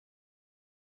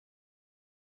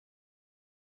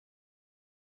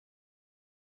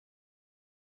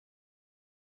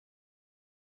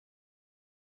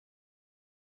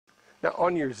Now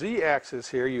on your Z-axis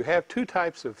here, you have two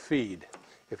types of feed.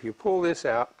 If you pull this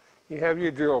out, you have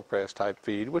your drill press type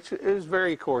feed, which is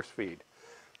very coarse feed.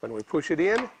 When we push it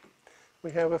in,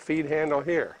 we have a feed handle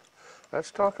here.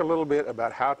 Let's talk a little bit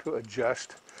about how to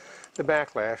adjust the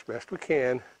backlash best we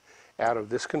can out of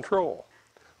this control.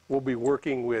 We'll be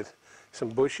working with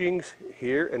some bushings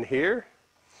here,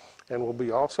 and we'll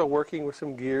be also working with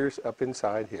some gears up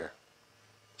inside here.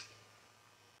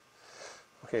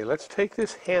 Okay, let's take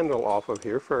this handle off of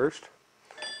here first.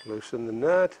 Loosen the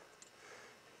nut,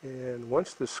 and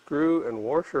once the screw and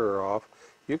washer are off,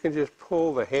 you can just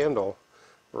pull the handle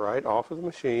right off of the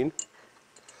machine.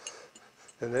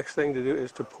 The next thing to do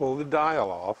is to pull the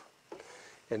dial off,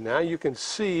 and now you can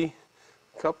see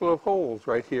a couple of holes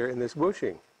right here in this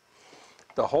bushing.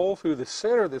 The hole through the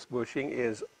center of this bushing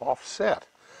is offset,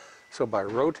 so by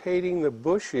rotating the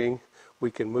bushing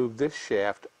we can move this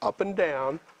shaft up and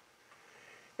down,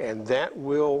 and that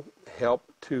will help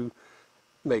to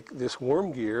make this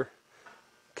worm gear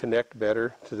connect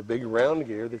better to the big round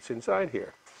gear that's inside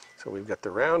here. So we've got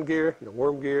the round gear, the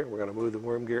worm gear. We're going to move the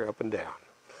worm gear up and down.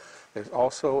 There's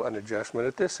also an adjustment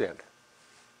at this end.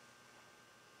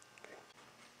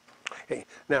 Okay,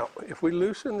 now if we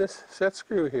loosen this set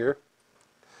screw here,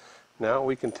 now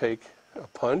we can take a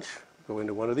punch, go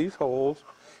into one of these holes.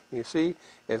 You see,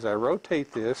 as I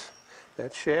rotate this,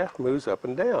 that shaft moves up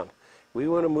and down. We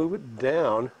want to move it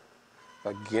down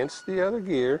against the other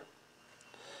gear.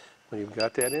 When you've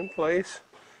got that in place,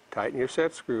 tighten your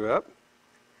set screw up.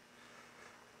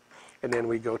 And then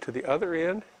we go to the other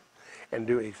end and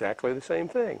do exactly the same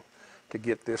thing. To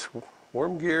get this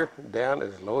worm gear down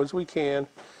as low as we can,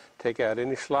 take out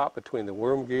any slop between the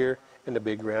worm gear and the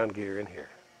big round gear in here.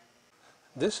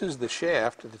 This is the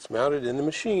shaft that's mounted in the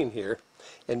machine here,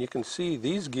 and you can see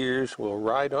these gears will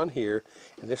ride on here,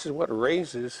 and this is what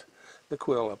raises the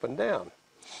quill up and down.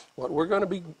 What we're going to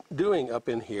be doing up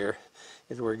in here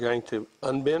is we're going to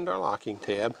unbend our locking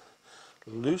tab,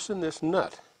 loosen this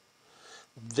nut.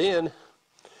 Then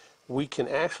we can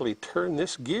actually turn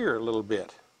this gear a little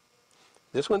bit.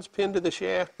 This one's pinned to the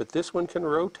shaft, but this one can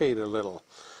rotate a little.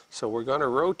 So we're going to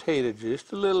rotate it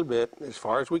just a little bit, as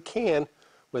far as we can,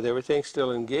 with everything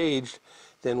still engaged.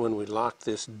 Then when we lock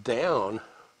this down,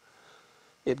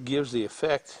 it gives the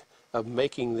effect of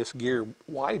making this gear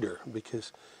wider,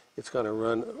 because it's going to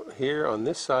run here on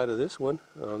this side of this one,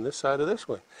 on this side of this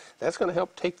one. That's going to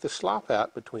help take the slop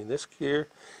out between this gear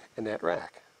and that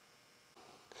rack.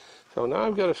 So now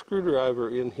I've got a screwdriver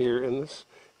in here, and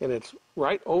it's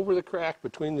right over the crack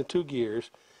between the two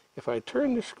gears. If I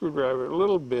turn the screwdriver a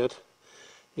little bit,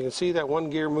 you can see that one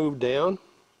gear moved down.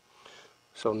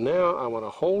 So now I want to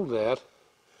hold that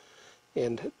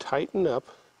and tighten up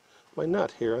my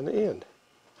nut here on the end.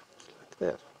 Like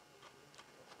that.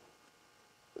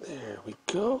 There we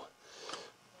go.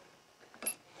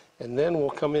 And then we'll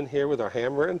come in here with our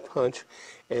hammer and punch,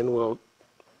 and we'll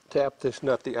tap this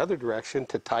nut the other direction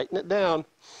to tighten it down.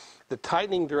 The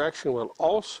tightening direction will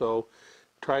also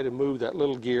try to move that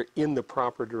little gear in the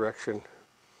proper direction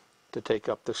to take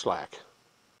up the slack.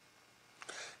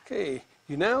 Okay,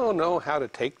 you now know how to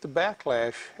take the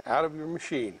backlash out of your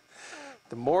machine.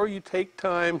 The more you take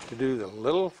time to do the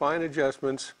little fine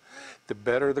adjustments, the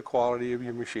better the quality of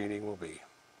your machining will be.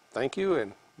 Thank you,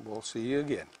 and we'll see you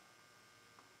again.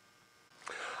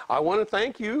 I want to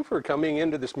thank you for coming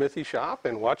into the Smithy shop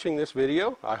and watching this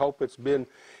video. I hope it's been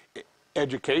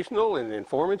educational and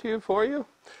informative for you.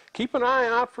 Keep an eye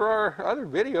out for our other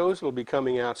videos that will be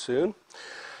coming out soon.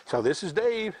 So this is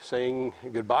Dave saying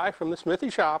goodbye from the Smithy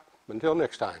shop. Until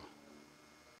next time.